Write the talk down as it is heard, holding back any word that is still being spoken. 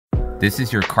This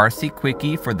is your car seat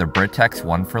quickie for the Britax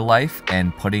One4Life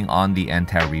and putting on the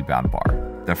anti-rebound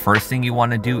bar. The first thing you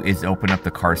want to do is open up the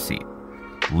car seat.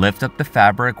 Lift up the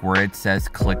fabric where it says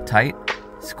click tight,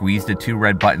 squeeze the two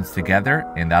red buttons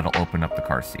together, and that'll open up the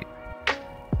car seat.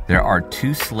 There are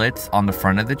two slits on the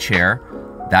front of the chair.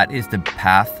 That is the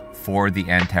path for the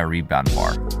anti-rebound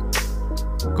bar.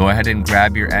 Go ahead and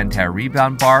grab your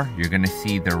anti-rebound bar. You're going to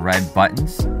see the red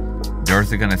buttons.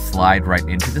 Those are going to slide right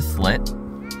into the slit.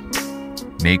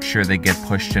 Make sure they get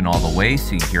pushed in all the way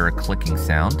so you hear a clicking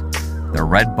sound. The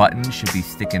red button should be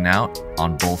sticking out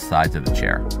on both sides of the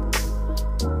chair.